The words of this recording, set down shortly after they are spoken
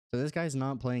So this guy's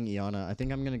not playing Iana. I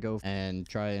think I'm gonna go and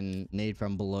try and nade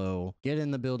from below. Get in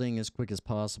the building as quick as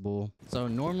possible. So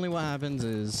normally what happens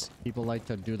is people like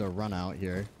to do the run out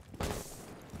here.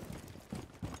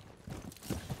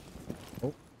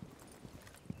 Oh.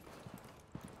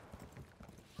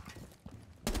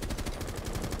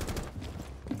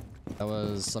 That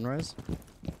was Sunrise.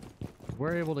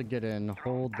 We're able to get in,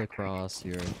 hold the cross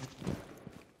here.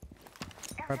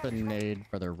 Prep a nade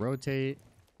for their rotate.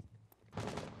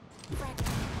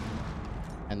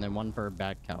 And then one for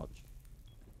back couch.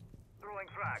 Throwing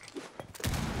frag.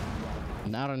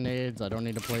 And out of nades, I don't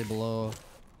need to play below.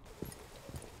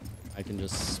 I can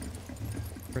just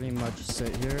pretty much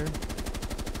sit here.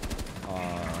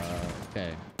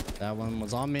 Okay. That one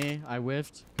was on me. I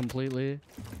whiffed completely.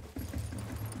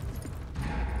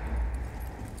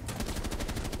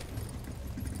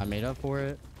 I made up for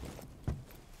it.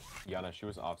 Yeah, no, she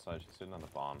was offside. She's sitting on the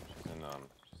bomb. She's in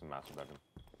master bedroom.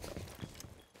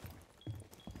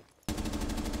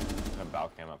 A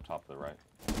bow cam up top to the right.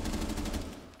 Can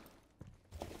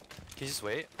you just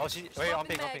wait? Oh, wait, on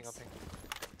ping.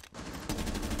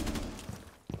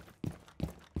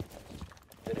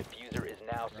 The diffuser is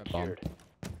now secured.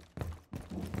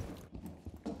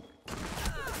 The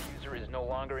diffuser is no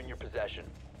longer in your possession.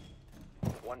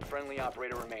 One friendly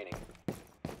operator remaining.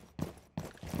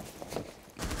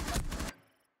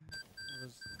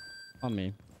 On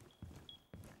me.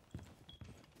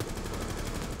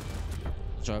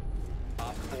 Shut up.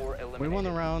 We won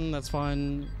the round, that's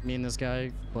fine. Me and this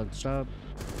guy clutched up.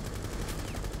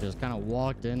 Just kind of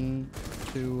walked in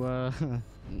to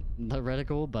the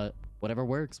reticle, but whatever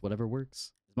works, whatever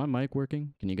works. Is my mic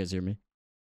working? Can you guys hear me?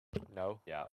 No.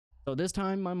 Yeah. So this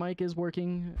time my mic is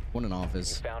working. One in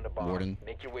office. You found a bomb. Warden.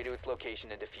 Make your way to its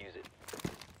location and defuse it.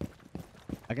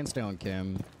 I can stay on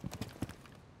cam.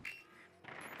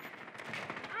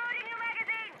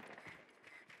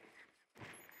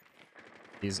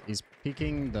 He's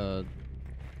peeking the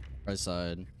right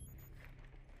side.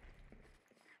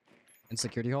 In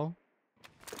security hall?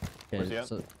 Where's he at?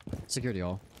 So, security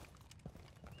hall.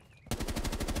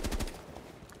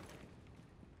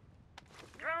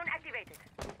 Drone activated.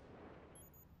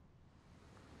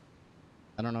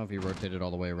 I don't know if he rotated all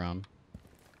the way around.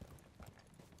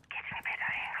 Get me a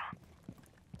better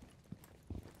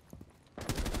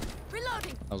angle.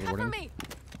 Reloading. That was a Cover warden. me.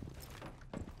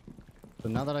 So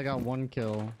now that I got one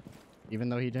kill, even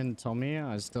though he didn't tell me,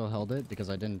 I still held it because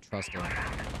I didn't trust him.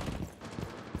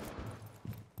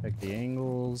 Check the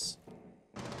angles.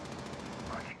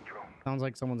 Sounds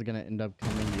like someone's gonna end up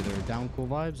coming either down cool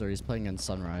vibes or he's playing in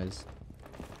sunrise.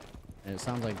 And it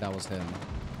sounds like that was him.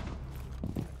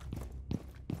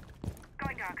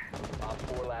 Going dark. Op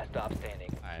 4 last stop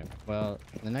standing. Alright, well,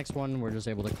 the next one we're just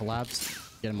able to collapse,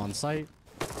 get him on site.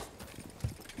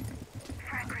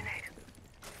 Frag grenade.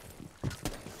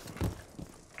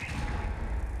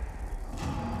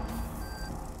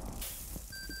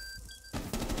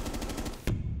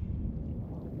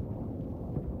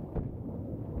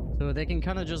 So they can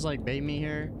kind of just like bait me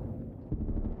here.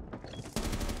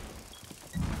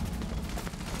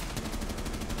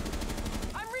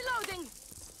 I'm reloading.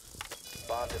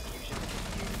 Bomb diffusion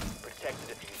defused. Protect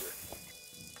the diffuser.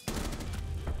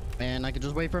 And I could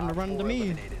just wait for him to Op run 4 to me.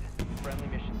 eliminated. Friendly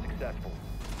mission successful.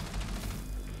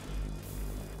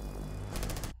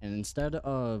 And instead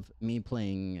of me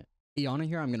playing Iana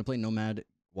here, I'm going to play Nomad,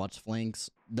 watch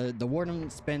flanks. The warden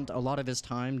spent a lot of his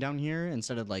time down here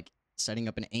instead of like setting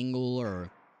up an angle or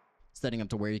setting up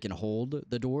to where he can hold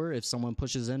the door if someone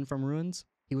pushes in from ruins.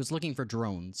 He was looking for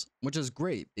drones, which is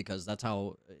great because that's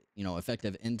how, you know,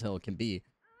 effective intel can be.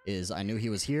 Is I knew he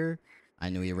was here,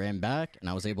 I knew he ran back, and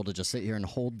I was able to just sit here and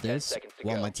hold 10 this seconds to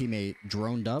while go. my teammate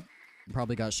droned up,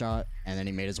 probably got shot, and then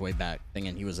he made his way back,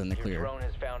 thinking he was in the Your clear. drone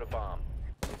has found a bomb.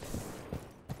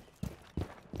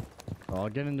 So I'll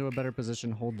get into a better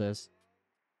position, hold this.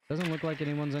 Doesn't look like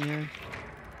anyone's in here.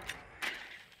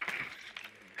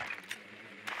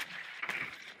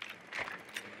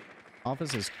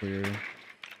 Office is clear.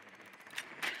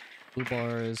 Blue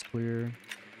bar is clear.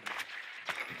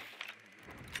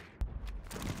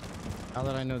 Now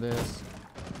that I know this,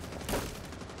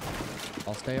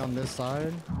 I'll stay on this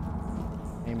side.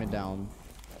 Aim it down.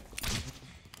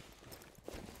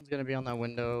 It's gonna be on that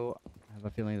window. I have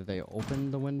a feeling that they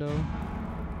opened the window.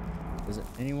 Is it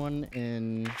anyone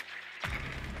in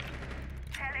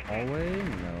hallway?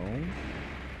 No.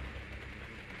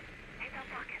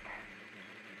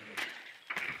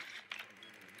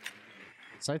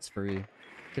 Site's free.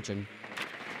 Kitchen.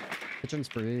 Kitchen's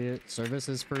free. Service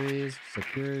is free.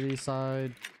 Security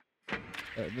side.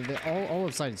 All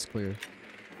of site is clear.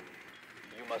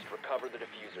 You must recover the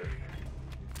diffuser.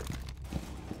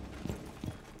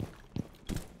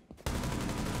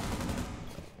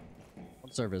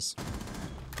 service.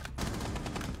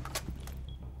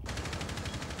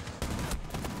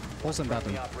 Olsen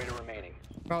Friendly bathroom. operator remaining.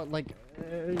 Bro, like,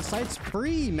 site's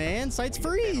free, man. Site's We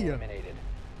have been free. eliminated.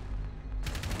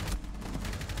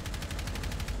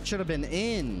 Should have been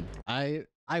in. I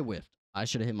whiffed. I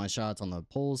should have hit my shots on the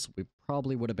pulse. We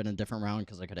probably would have been a different round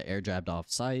because I could have air jabbed off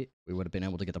site. We would have been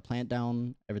able to get the plant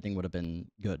down. Everything would have been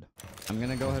good. I'm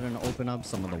gonna go ahead and open up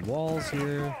some of the walls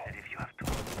here.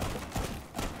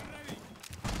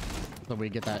 So we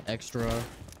get that extra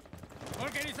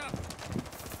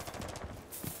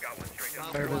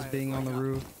service being on the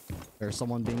roof. Or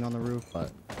someone being on the roof,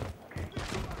 but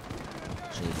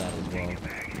actually that as well.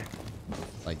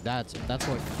 Like that's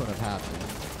what could have happened.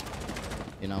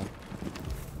 You know?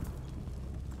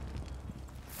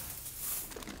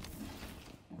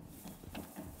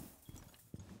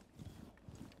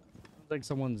 Sounds like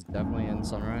someone's definitely in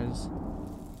Sunrise.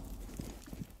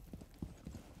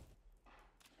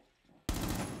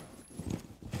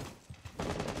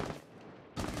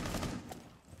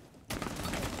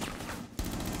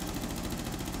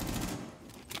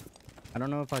 I don't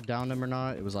know if I downed him or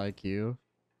not. It was IQ.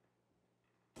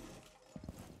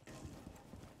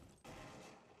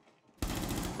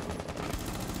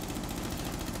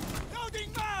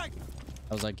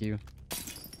 That was IQ.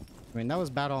 I mean, that was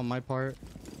bad on my part.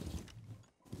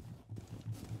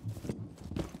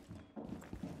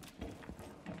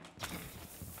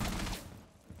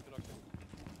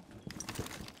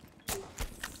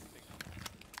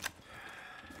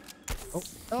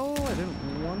 Oh, I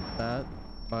didn't want that,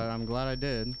 but I'm glad I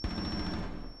did.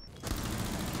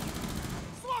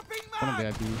 One of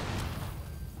VIP.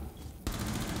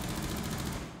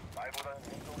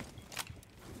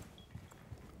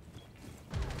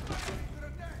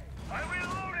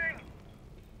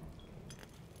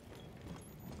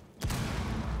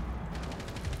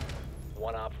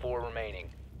 One op 4 remaining.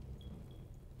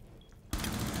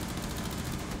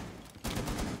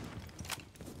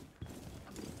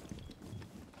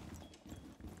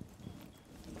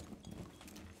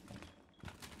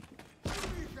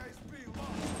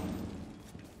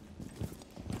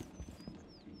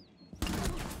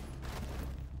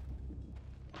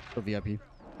 Go VIP.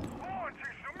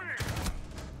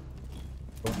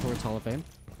 Go towards Hall of Fame.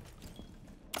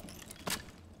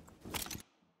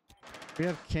 We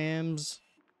have cams.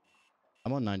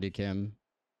 I'm on 90 cam.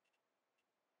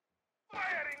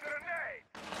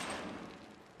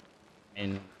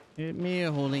 And me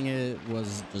holding it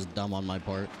was just dumb on my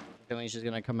part. Feeling she's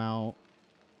gonna come out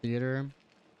theater.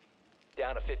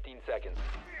 Down to 15 seconds.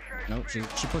 Nope, she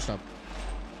pushed up.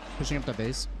 Pushing up the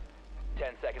base.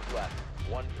 10 seconds left.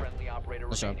 One friendly operator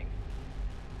Let's remaining.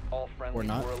 All friendlies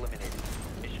not. were eliminated.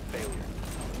 Mission failure.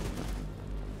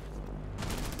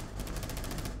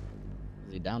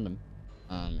 He downed him.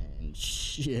 Man,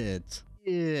 shit.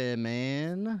 Yeah,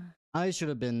 man. I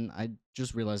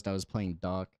just realized I was playing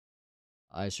Doc.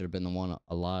 I should have been the one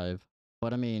alive.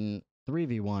 But I mean,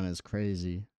 3v1 is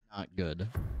crazy. Not good.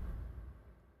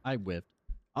 I whiffed.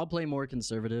 I'll play more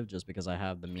conservative just because I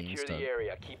have the means Secure to the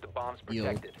area. Keep the bombs heal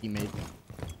protected. teammate.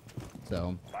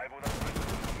 So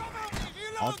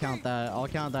I'll count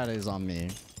that as on me.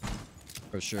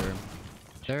 For sure.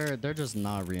 They're just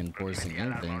not reinforcing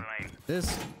anything.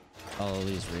 This I'll at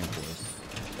least reinforce.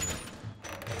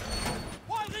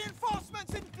 Why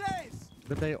reinforcements in place?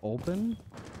 Did they open?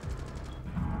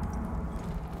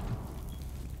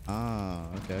 Ah,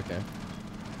 okay.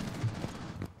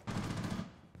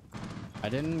 I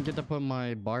didn't get to put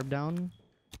my barb down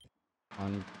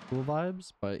on cool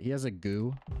vibes, but he has a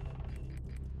goo.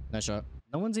 Nice shot.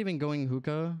 No one's even going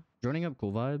hookah. Joining up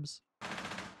cool vibes.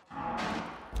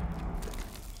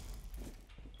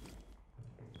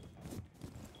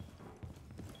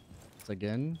 It's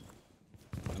again.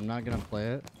 I'm not gonna play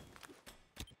it.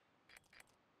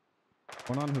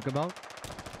 One on hookah belt.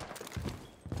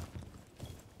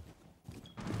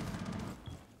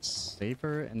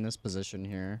 Safer in this position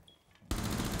here.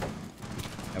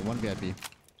 At one VIP.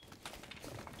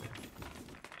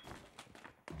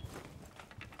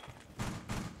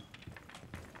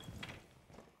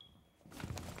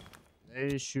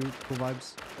 They shoot cool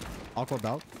vibes. Aqua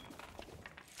belt.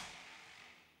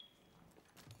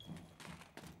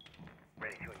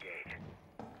 Ready to engage.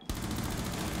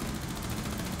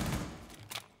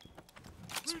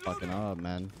 It's fucking up,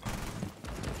 man.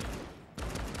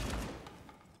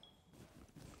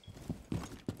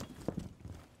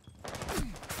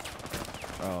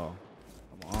 Oh,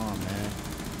 come on, man.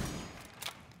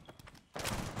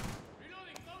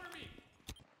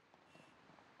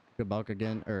 Hookah balk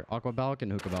again, or aqua balk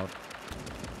and hookah balk.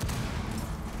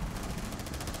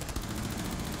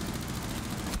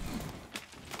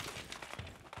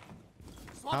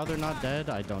 How they're not dead,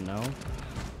 I don't know.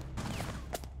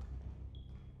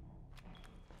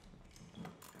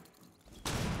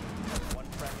 One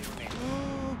friendly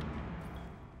remaining.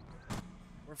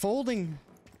 We're folding.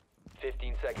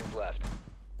 15 seconds left.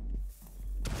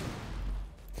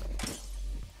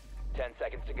 10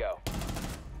 seconds to go.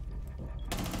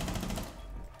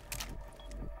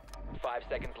 5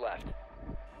 seconds left.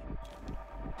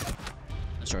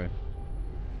 That's right.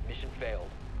 Mission failed.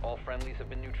 All friendlies have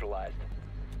been neutralized.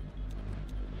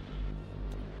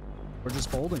 We're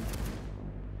just folding.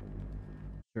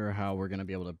 Sure how we're gonna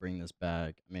be able to bring this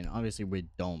back. I mean, obviously we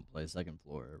don't play second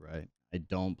floor, right? I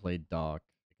don't play dock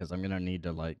because I'm gonna need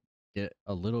to like get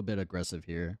a little bit aggressive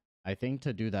here. I think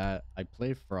to do that, I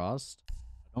play frost.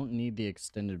 I don't need the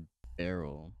extended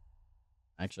barrel.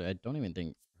 Actually, I don't even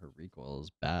think her recoil is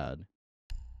bad.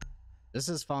 This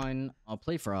is fine. I'll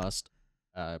play frost.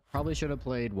 Probably should have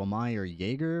played Wamai or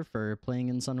Jaeger for playing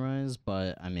in Sunrise,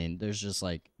 but I mean, there's just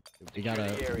like we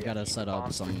gotta set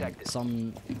up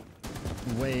some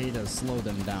way to slow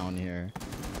them down here.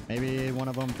 Maybe one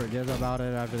of them forgets about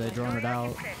it after they drone it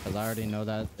out, because I already know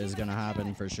that is gonna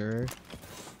happen for sure.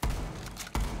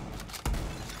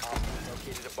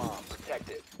 Located a bomb. Protect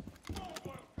it.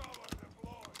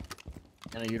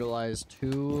 Gonna utilize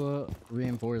 2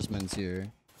 reinforcements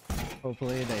here.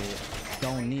 Hopefully they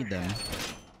don't need them,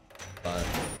 but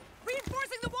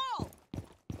Reinforcing the wall.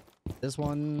 this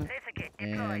one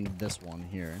and this one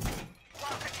here.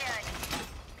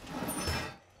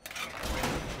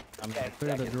 I'm gonna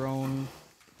clear the drone.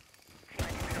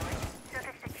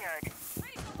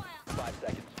 5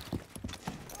 seconds.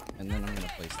 And then I'm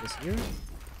gonna place this here.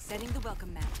 Setting the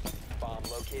welcome mat. Bomb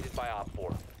located by Op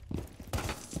 4.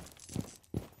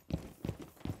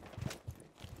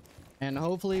 And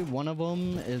hopefully one of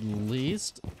them at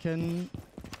least can...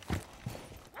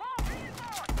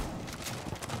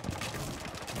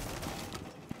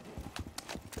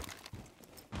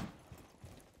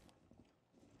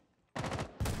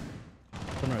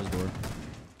 Sunrise door.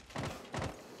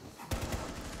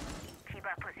 Keep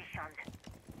our positioned.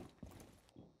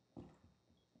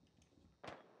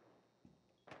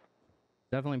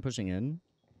 Definitely pushing in.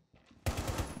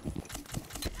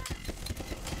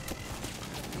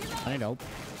 I need help.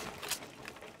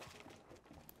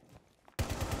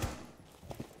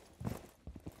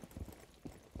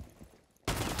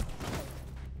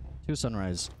 Two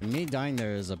Sunrise. Me dying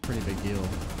there is a pretty big deal.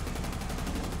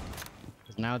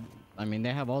 'Cause now, I mean,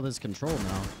 they have all this control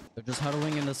now. They're just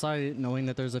huddling in the site, knowing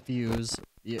that there's a fuse.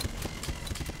 Yeah,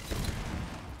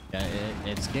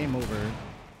 it's game over.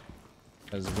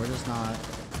 Because we're just not...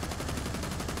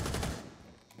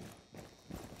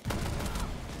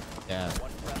 Yeah.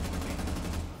 One friendly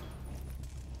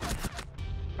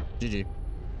GG. remaining.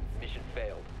 Mission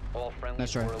failed. All friendlies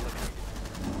That's right. were eliminated.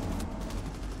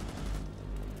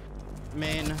 I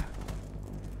mean,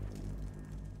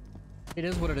 it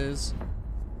is what it is.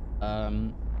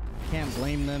 Can't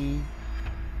blame them.